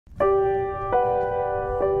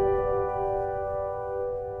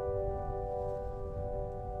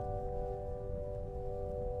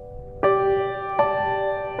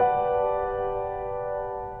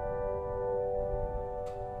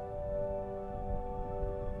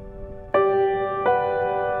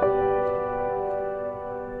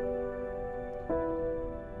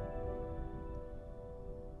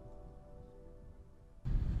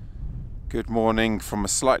Good morning from a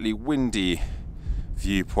slightly windy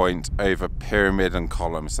viewpoint over pyramid and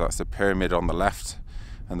column. So that's the pyramid on the left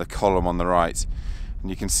and the column on the right. And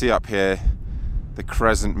you can see up here the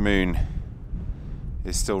crescent moon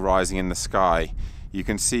is still rising in the sky. You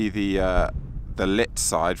can see the lit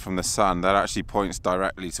side from the sun. That actually points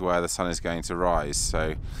directly to where the sun is going to rise.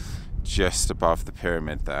 So just above the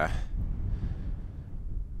pyramid there.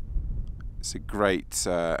 It's a great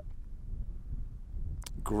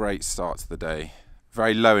start to the day.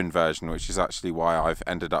 Very low inversion, which is actually why I've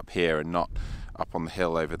ended up here and not up on the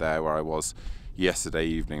hill over there where I was yesterday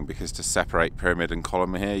evening, because to separate pyramid and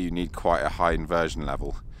column here you need quite a high inversion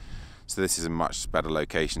level. So this is a much better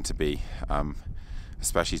location to be,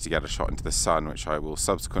 especially to get a shot into the sun, which I will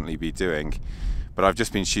subsequently be doing. But I've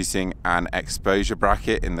just been shooting an exposure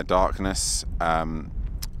bracket in the darkness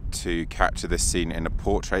to capture this scene in a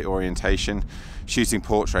portrait orientation, shooting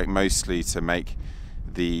portrait mostly to make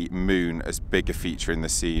the moon as big a feature in the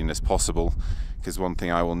scene as possible, because one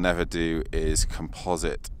thing I will never do is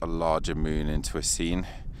composite a larger moon into a scene.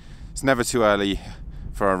 It's never too early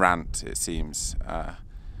for a rant, it seems.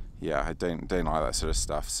 Yeah, I don't like that sort of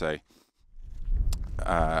stuff. So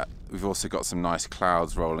we've also got some nice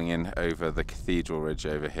clouds rolling in over the cathedral ridge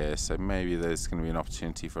over here, so maybe there's going to be an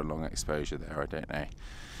opportunity for a long exposure there, I don't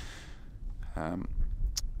know.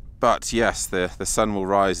 But yes, the sun will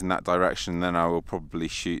rise in that direction, then I will probably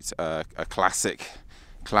shoot a classic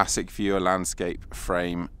viewer landscape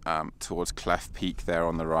frame towards Cleft Peak there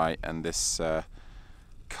on the right, and this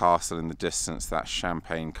castle in the distance, that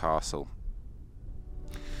Champagne Castle.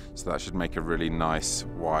 So that should make a really nice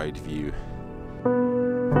wide view.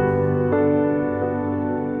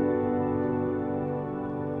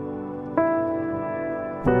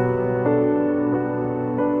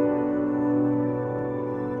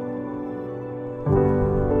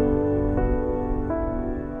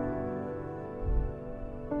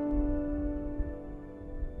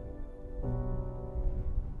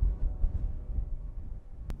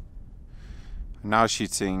 I'm now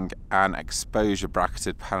shooting an exposure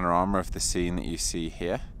bracketed panorama of the scene that you see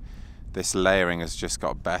here. This layering has just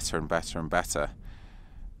got better and better and better,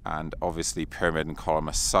 and obviously pyramid and column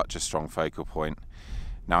are such a strong focal point.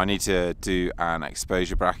 Now I need to do an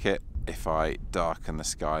exposure bracket. If I darken the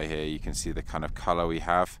sky here, you can see the kind of color we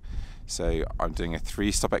have. So I'm doing a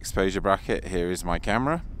 3-stop exposure bracket. Here is my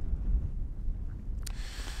camera,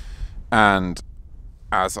 and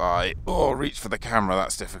as I reach for the camera,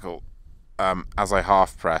 that's difficult. As I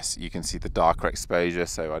half press, you can see the darker exposure,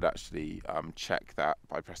 so I'd actually check that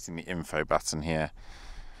by pressing the info button here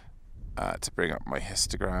to bring up my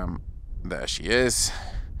histogram. There she is.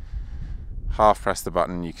 Half press the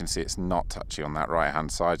button, you can see it's not touching on that right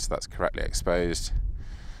hand side, so that's correctly exposed.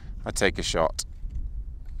 I take a shot,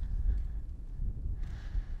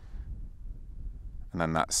 and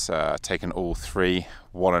then that's taken all 3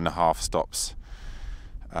 1.5 stops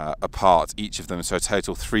apart, each of them, so a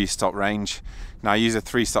total 3-stop range. Now I use a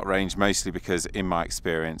 3-stop range mostly because in my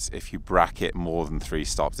experience, if you bracket more than 3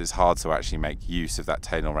 stops, it's hard to actually make use of that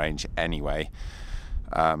tonal range anyway.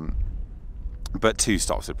 But 2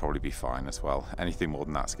 stops would probably be fine as well. Anything more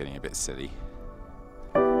than that's getting a bit silly.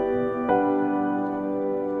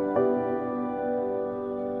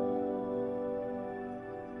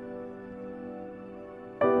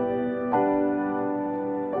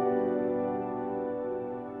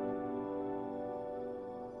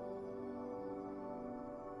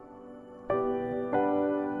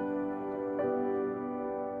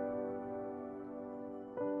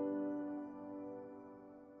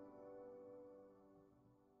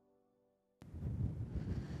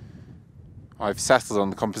 I've settled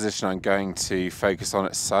on the composition I'm going to focus on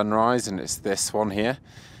at sunrise, and it's this one here.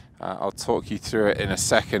 I'll talk you through it in a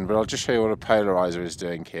second, but I'll just show you what a polarizer is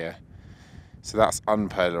doing here. So that's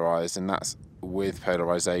unpolarized, and that's with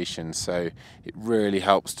polarization, so it really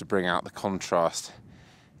helps to bring out the contrast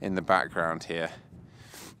in the background here.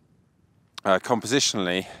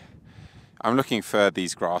 Compositionally, I'm looking for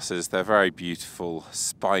these grasses. They're very beautiful,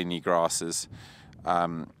 spiny grasses.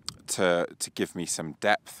 To give me some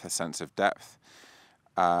depth, a sense of depth.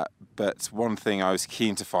 But one thing I was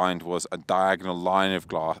keen to find was a diagonal line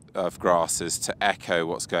of grasses to echo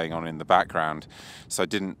what's going on in the background. So I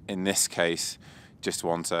didn't, in this case, just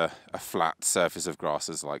want a flat surface of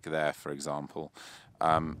grasses like there, for example.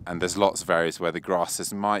 And there's lots of areas where the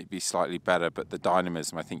grasses might be slightly better, but the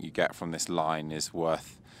dynamism I think you get from this line is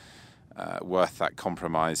worth that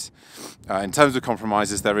compromise. In terms of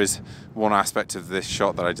compromises, there is one aspect of this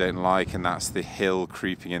shot that I don't like, and that's the hill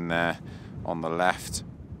creeping in there on the left.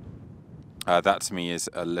 That to me is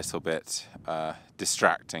a little bit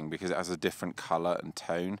distracting because it has a different colour and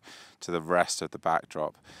tone to the rest of the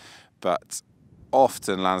backdrop. But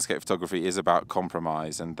often landscape photography is about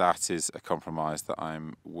compromise, and that is a compromise that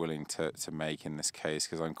I'm willing to make in this case,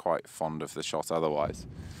 because I'm quite fond of the shot otherwise.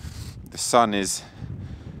 The sun is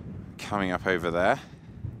coming up over there,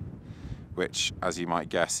 which, as you might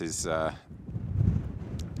guess, is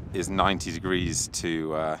 90 degrees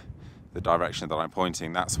to the direction that I'm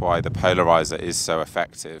pointing. That's why the polarizer is so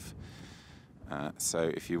effective. So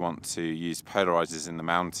if you want to use polarizers in the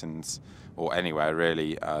mountains, or anywhere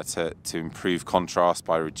really, to improve contrast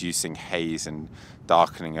by reducing haze and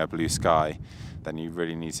darkening a blue sky, then you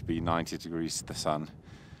really need to be 90 degrees to the sun.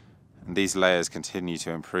 And these layers continue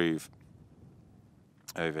to improve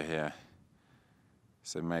over here.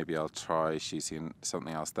 So maybe I'll try shooting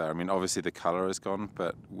something else there. I mean, obviously the colour is gone,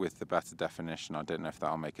 but with the better definition, I don't know if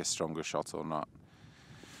that'll make a stronger shot or not.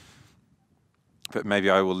 But maybe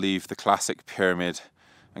I will leave the classic pyramid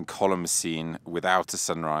and column scene without a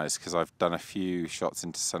sunrise, because I've done a few shots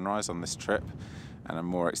into sunrise on this trip, and I'm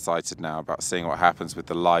more excited now about seeing what happens with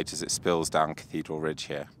the light as it spills down Cathedral Ridge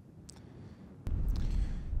here.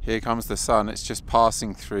 Here comes the sun. It's just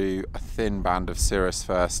passing through a thin band of cirrus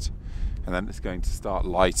first, and then it's going to start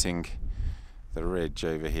lighting the ridge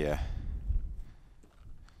over here.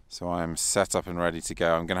 So I'm set up and ready to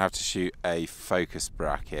go. I'm going to have to shoot a focus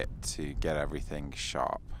bracket to get everything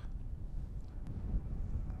sharp.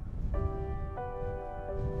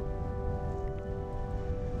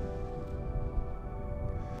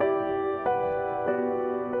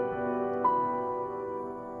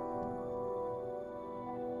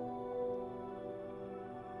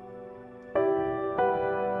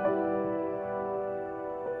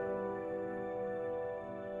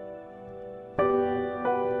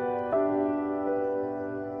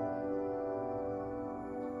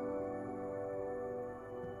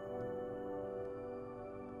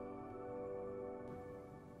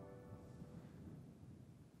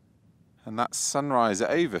 And that's sunrise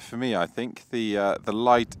over for me. I think the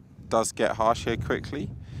light does get harsh here quickly,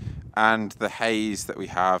 and the haze that we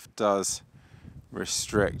have does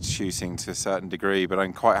restrict shooting to a certain degree, but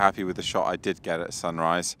I'm quite happy with the shot I did get at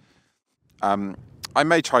sunrise. I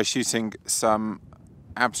may try shooting some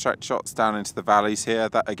abstract shots down into the valleys here.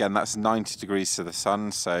 That, again, that's 90 degrees to the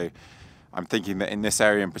sun, so I'm thinking that in this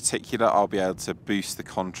area in particular I'll be able to boost the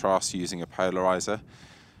contrast using a polarizer.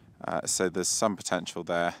 So there's some potential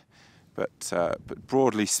there. But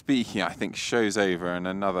broadly speaking, I think show's over, and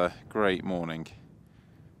another great morning.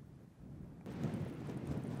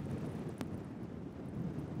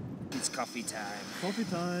 It's coffee time. Coffee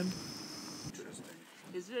time. Interesting.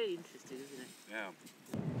 It's very interesting, isn't it? Yeah.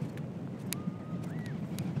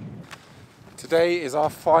 Today is our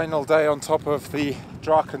final day on top of the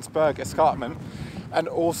Drakensberg Escarpment, and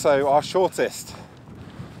also our shortest.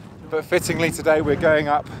 But fittingly today we're going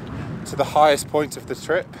up to the highest point of the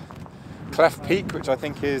trip, Cleft Peak, which I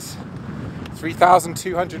think is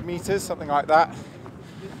 3,200 meters, something like that.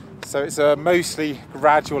 So it's a mostly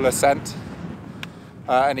gradual ascent,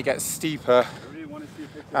 and it gets steeper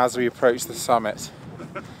as we approach the summit.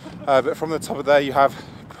 But from the top of there you have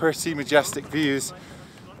pretty majestic views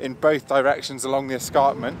in both directions along the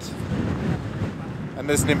escarpment. And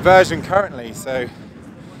there's an inversion currently, so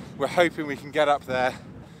we're hoping we can get up there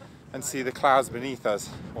and see the clouds beneath us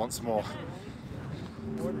once more.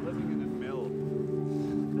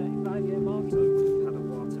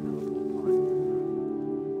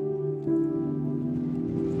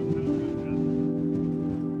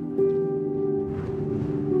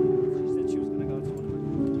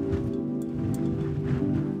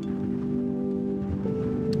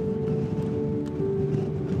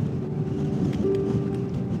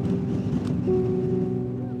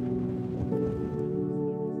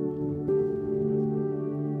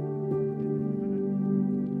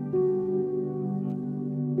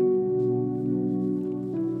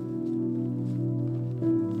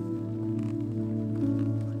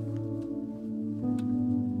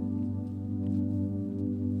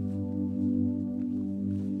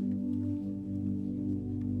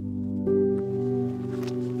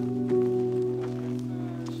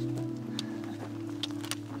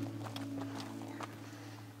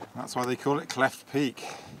 That's why they call it Cleft Peak.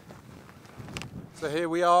 So here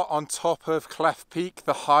we are on top of Cleft Peak,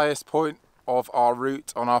 the highest point of our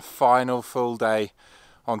route on our final full day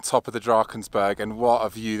on top of the Drakensberg, and what a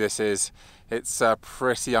view this is. It's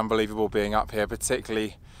pretty unbelievable being up here,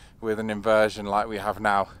 particularly with an inversion like we have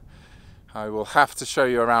now. I will have to show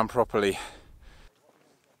you around properly.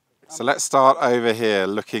 So let's start over here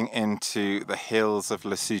looking into the hills of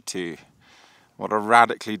Lesotho. What a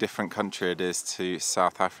radically different country it is to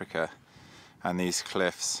South Africa. and these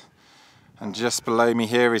cliffs. And just below me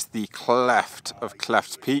here is the cleft of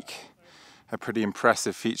Cleft Peak, a pretty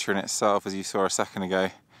impressive feature in itself, as you saw a second ago.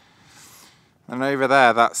 And over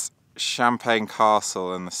there, that's Champagne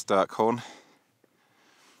Castle and the Sturkhorn.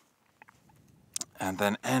 And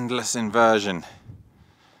then endless inversion.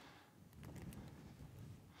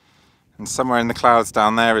 And somewhere in the clouds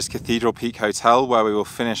down there is Cathedral Peak Hotel, where we will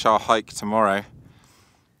finish our hike tomorrow.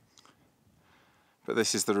 But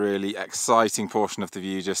this is the really exciting portion of the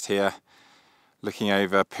view just here, looking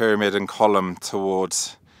over pyramid and column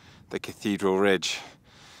towards the Cathedral Ridge.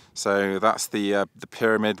 So that's the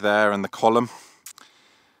pyramid there and the column.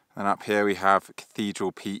 And up here we have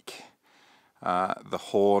Cathedral Peak, the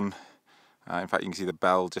horn. In fact, you can see the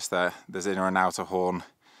bell just there. There's inner and outer horn,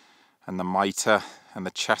 and the mitre and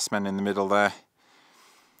the chessmen in the middle there.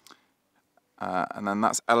 And then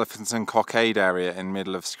that's Elephant and Cockade area in the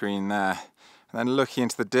middle of screen there. And then looking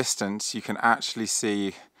into the distance, you can actually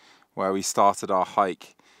see where we started our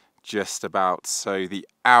hike just about. So the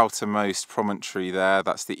outermost promontory there,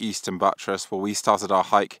 that's the eastern buttress. Well, we started our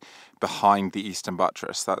hike behind the eastern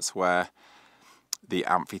buttress. That's where the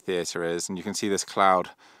amphitheatre is. And you can see this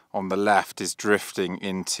cloud on the left is drifting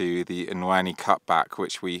into the Inwani cutback,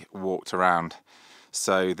 which we walked around.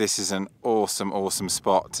 So this is an awesome, awesome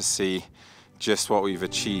spot to see just what we've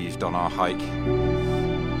achieved on our hike.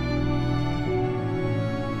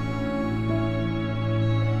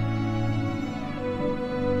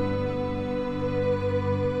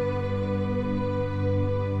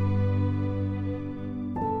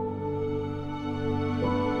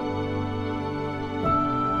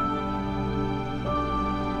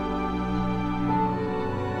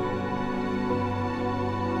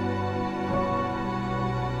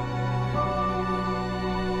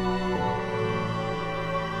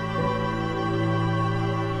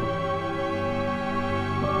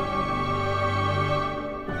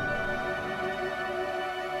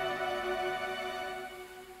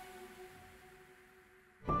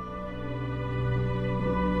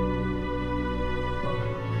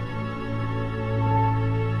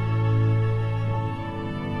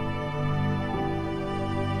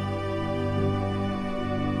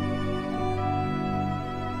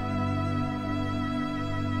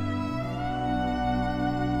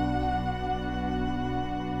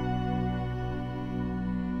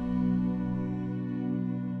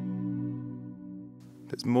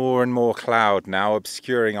 There's more and more cloud now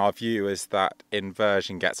obscuring our view as that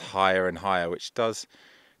inversion gets higher and higher, which does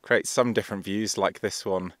create some different views, like this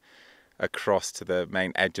one across to the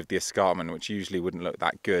main edge of the escarpment, which usually wouldn't look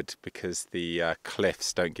that good because the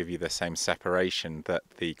cliffs don't give you the same separation that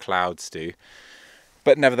the clouds do.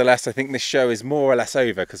 But nevertheless, I think this show is more or less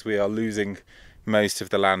over because we are losing most of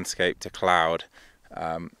the landscape to cloud.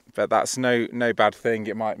 But that's no bad thing.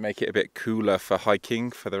 It might make it a bit cooler for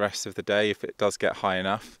hiking for the rest of the day if it does get high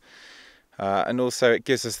enough. And also it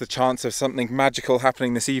gives us the chance of something magical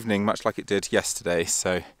happening this evening, much like it did yesterday.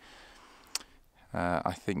 So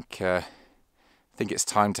I think it's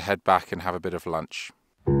time to head back and have a bit of lunch.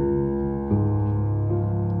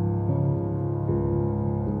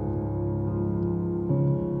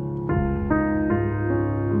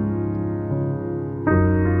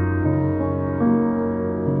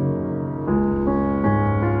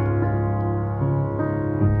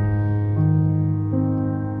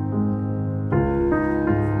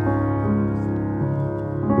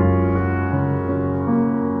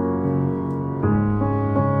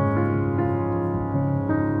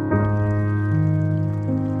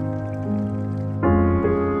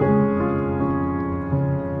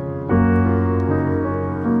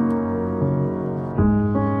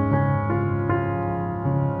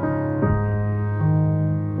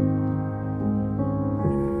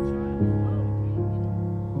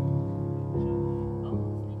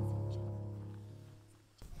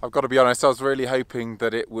 I've got to be honest, I was really hoping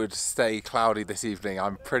that it would stay cloudy this evening.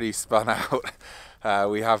 I'm pretty spun out.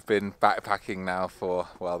 We have been backpacking now for,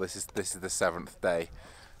 well, this is the 7th day.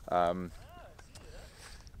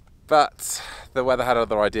 But the weather had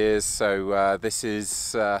other ideas, so this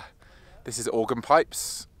is Organ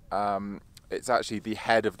Pipes. It's actually the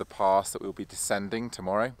head of the pass that we'll be descending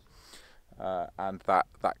tomorrow. And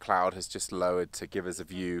that cloud has just lowered to give us a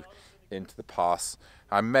view into the pass.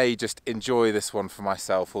 I may just enjoy this one for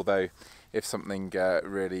myself, although if something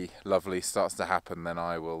really lovely starts to happen, then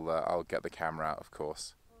I'll get the camera out, of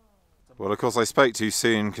course. Well, of course I spoke too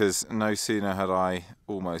soon, because no sooner had I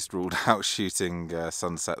almost ruled out shooting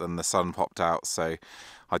sunset than the sun popped out, so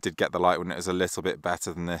I did get the light when it was a little bit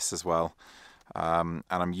better than this as well. and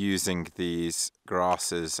I'm using these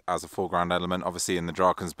grasses as a foreground element. Obviously in the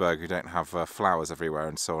Drakensberg we don't have flowers everywhere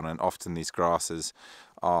and so on, and often these grasses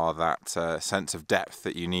are that sense of depth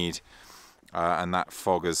that you need, and that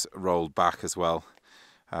fog has rolled back as well.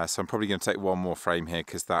 So I'm probably going to take one more frame here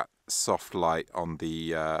because that soft light on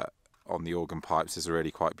the organ pipes is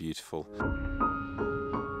really quite beautiful.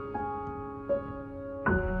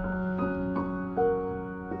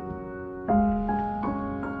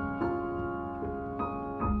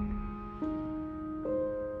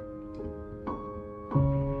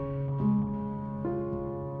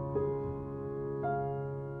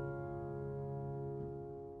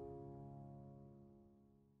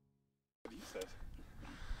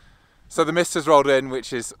 So the mist has rolled in,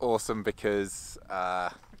 which is awesome because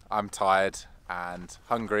I'm tired and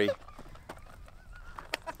hungry.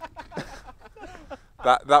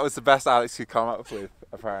 That was the best Alex could come up with,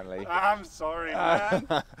 apparently. I'm sorry, man.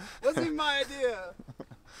 Wasn't my idea.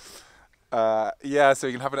 Yeah, so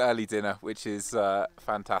we can have an early dinner, which is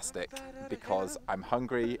fantastic because I'm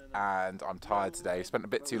hungry and I'm tired today. Spent a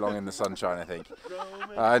bit too long in the sunshine, I think.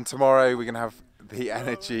 And tomorrow we're going to have the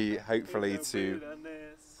energy, hopefully, to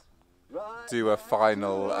do a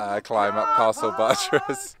final climb up Castle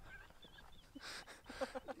Buttress.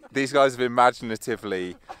 These guys have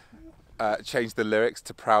imaginatively changed the lyrics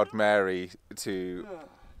to Proud Mary to...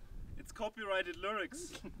 It's copyrighted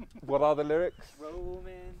lyrics. What are the lyrics?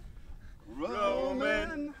 Roaming,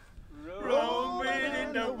 Roaming, roaming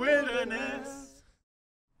in the wilderness.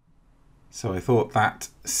 So I thought that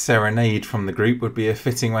serenade from the group would be a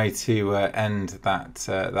fitting way to end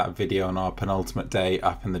that video on our penultimate day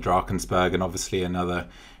up in the Drakensberg, and obviously another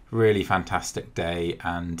really fantastic day.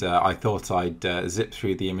 And I thought I'd zip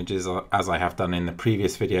through the images as I have done in the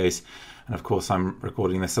previous videos. And of course I'm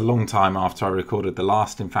recording this a long time after I recorded the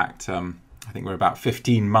last. In fact, I think we're about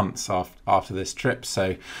 15 months after this trip.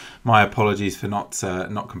 So my apologies for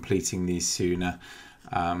not completing these sooner.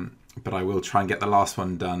 But I will try and get the last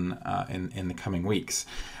one done in the coming weeks.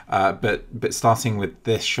 But starting with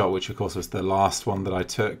this shot, which of course was the last one that I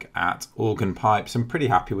took at Organ Pipes, I'm pretty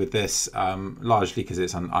happy with this, largely because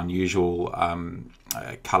it's an unusual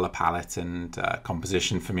colour palette and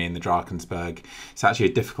composition for me in the Drakensberg. It's actually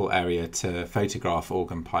a difficult area to photograph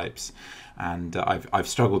organ pipes, and I've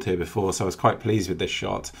struggled here before, so I was quite pleased with this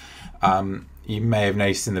shot. You may have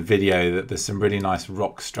noticed in the video that there's some really nice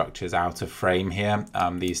rock structures out of frame here,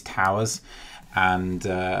 these towers, and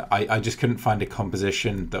I just couldn't find a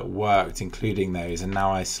composition that worked, including those, and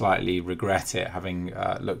now I slightly regret it, having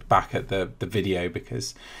looked back at the video,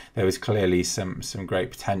 because there was clearly some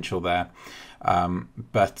great potential there.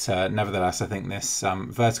 But nevertheless, I think this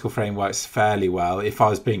vertical frame works fairly well. If I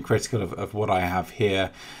was being critical of what I have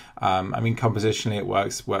here, I mean, compositionally it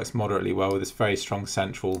works moderately well with this very strong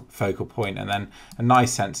central focal point, and then a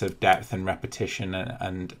nice sense of depth and repetition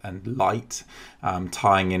and light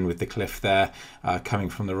tying in with the cliff there, coming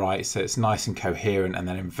from the right. So it's nice and coherent, and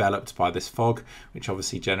then enveloped by this fog, which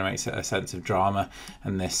obviously generates a sense of drama.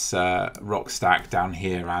 And this rock stack down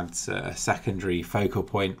here adds a secondary focal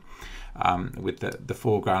point, with the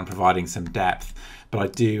foreground providing some depth. But I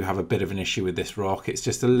do have a bit of an issue with this rock. It's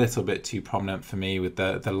just a little bit too prominent for me with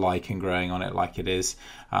the lichen growing on it like it is.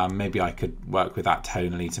 Maybe I could work with that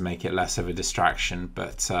tonally to make it less of a distraction,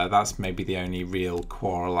 but that's maybe the only real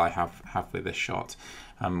quarrel I have with this shot.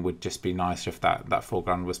 Would just be nicer if that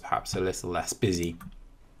foreground was perhaps a little less busy.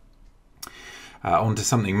 On to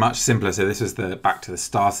something much simpler. So this was back to the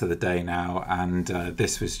start of the day now, and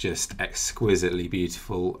this was just exquisitely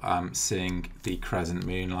beautiful, seeing the crescent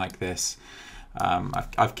moon like this.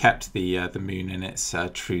 I've kept the moon in its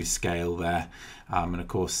true scale there, and of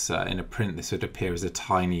course in a print this would appear as a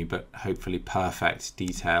tiny but hopefully perfect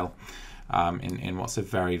detail in what's a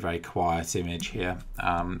very, very quiet image here.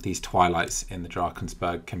 These twilights in the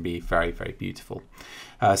Drakensberg can be very, very beautiful.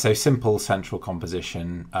 So simple central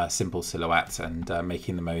composition, simple silhouettes, and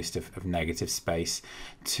making the most of negative space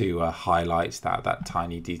to highlight that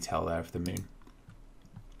tiny detail there of the moon.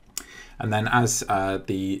 And then as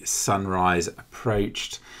the sunrise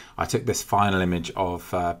approached, I took this final image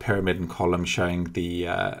of pyramid and column, showing the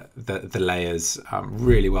layers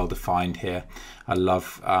really well defined here. I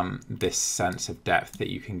love this sense of depth that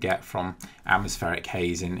you can get from atmospheric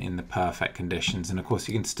haze in the perfect conditions, and of course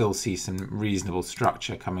you can still see some reasonable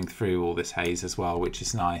structure coming through all this haze as well, which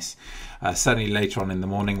is nice. Certainly later on in the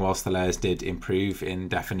morning, whilst the layers did improve in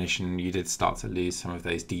definition, you did start to lose some of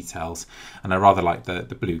those details, and I rather like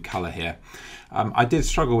the blue colour here. I did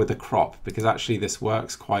struggle with the crop, because actually this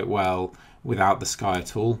works quite well without the sky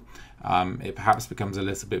at all. it perhaps becomes a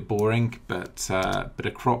little bit boring, but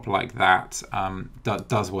a crop like that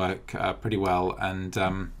does work pretty well,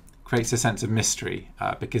 and creates a sense of mystery,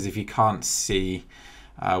 because if you can't see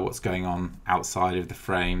what's going on outside of the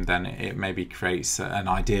frame, then it maybe creates an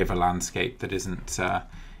idea of a landscape that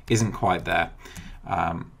isn't quite there.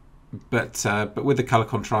 But with the colour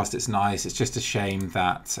contrast, it's nice. It's just a shame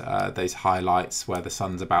that those highlights where the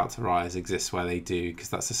sun's about to rise exist where they do, because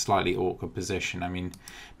that's a slightly awkward position. I mean,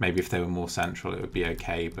 maybe if they were more central it would be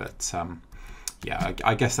okay, but yeah,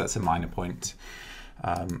 I guess that's a minor point.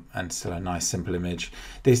 And still a nice simple image.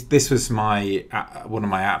 This was my one of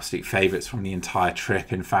my absolute favourites from the entire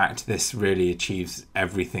trip. In fact, this really achieves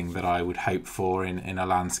everything that I would hope for in a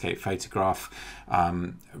landscape photograph.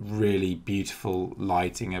 Really beautiful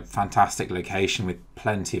lighting, a fantastic location with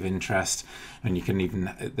plenty of interest, and you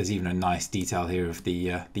can there's even a nice detail here of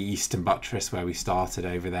the eastern buttress where we started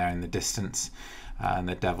over there in the distance, and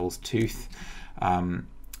the Devil's Tooth.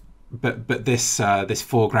 But this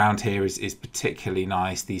foreground here is particularly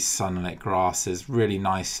nice. These sunlit grasses, really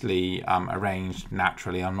nicely arranged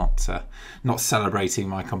naturally. I'm not celebrating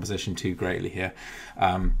my composition too greatly here,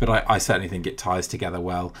 but I certainly think it ties together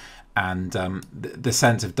well. And the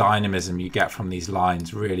sense of dynamism you get from these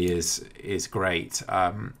lines really is great.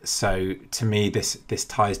 So to me, this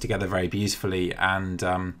ties together very beautifully, and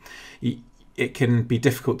it can be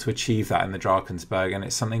difficult to achieve that in the Drakensberg, and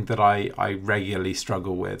it's something that I regularly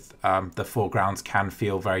struggle with. The foregrounds can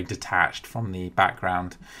feel very detached from the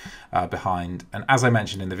background behind, and as I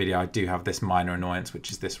mentioned in the video, I do have this minor annoyance,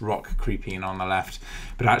 which is this rock creeping in on the left,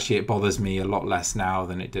 but actually it bothers me a lot less now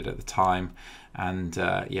than it did at the time, and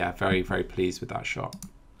yeah, very, very pleased with that shot.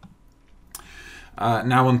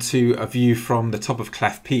 Now on to a view from the top of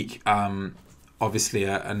Cleft Peak. Obviously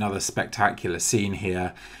another spectacular scene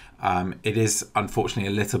here. It is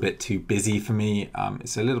unfortunately a little bit too busy for me.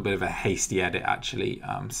 It's a little bit of a hasty edit actually,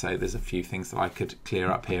 so there's a few things that I could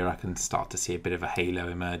clear up here. I can start to see a bit of a halo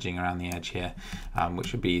emerging around the edge here,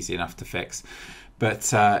 which would be easy enough to fix.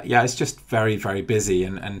 But yeah, it's just very, very busy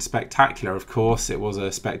and spectacular. Of course, it was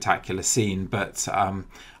a spectacular scene, but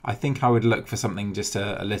I think I would look for something just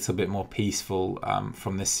a little bit more peaceful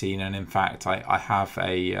from this scene. And in fact, I have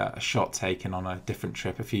a shot taken on a different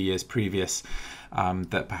trip a few years previous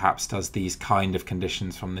that perhaps does these kind of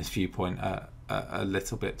conditions from this viewpoint a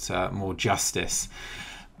little bit more justice.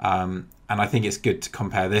 And I think it's good to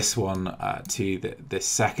compare this one to this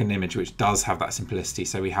second image, which does have that simplicity.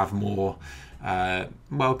 So we have more,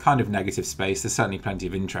 well, kind of negative space. There's certainly plenty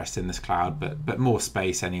of interest in this cloud, but more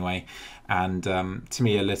space anyway. And to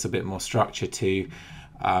me, a little bit more structure too.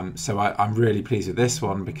 So I'm really pleased with this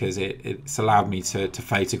one because it's allowed me to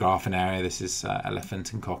photograph an area. This is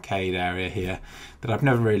Elephant and Cockade area here that I've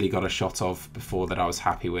never really got a shot of before that I was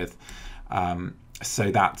happy with.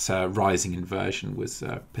 So that rising inversion was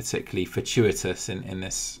particularly fortuitous in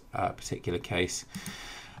this particular case.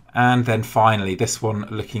 And then finally, this one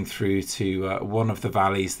looking through to one of the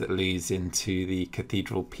valleys that leads into the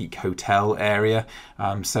Cathedral Peak Hotel area.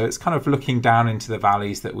 So it's kind of looking down into the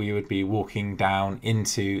valleys that we would be walking down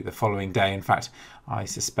into the following day. In fact, I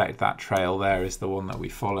suspect that trail there is the one that we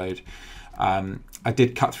followed. I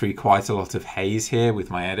did cut through quite a lot of haze here with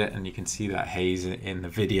my edit, and you can see that haze in the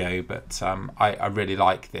video, but I really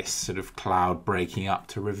like this sort of cloud breaking up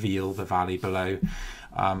to reveal the valley below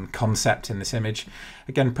concept in this image.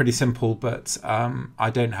 Again, pretty simple, but I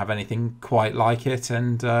don't have anything quite like it,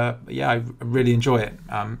 and yeah, I really enjoy it.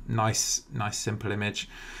 Nice simple image.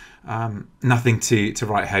 Nothing to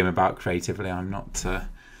write home about creatively. I'm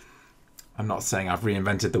not saying I've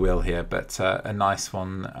reinvented the wheel here, but a nice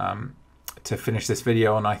one to finish this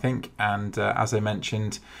video on, I think. And as I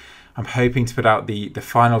mentioned, I'm hoping to put out the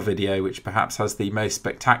final video, which perhaps has the most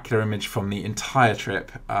spectacular image from the entire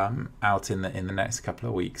trip, out in the next couple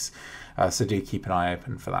of weeks. So do keep an eye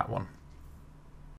open for that one.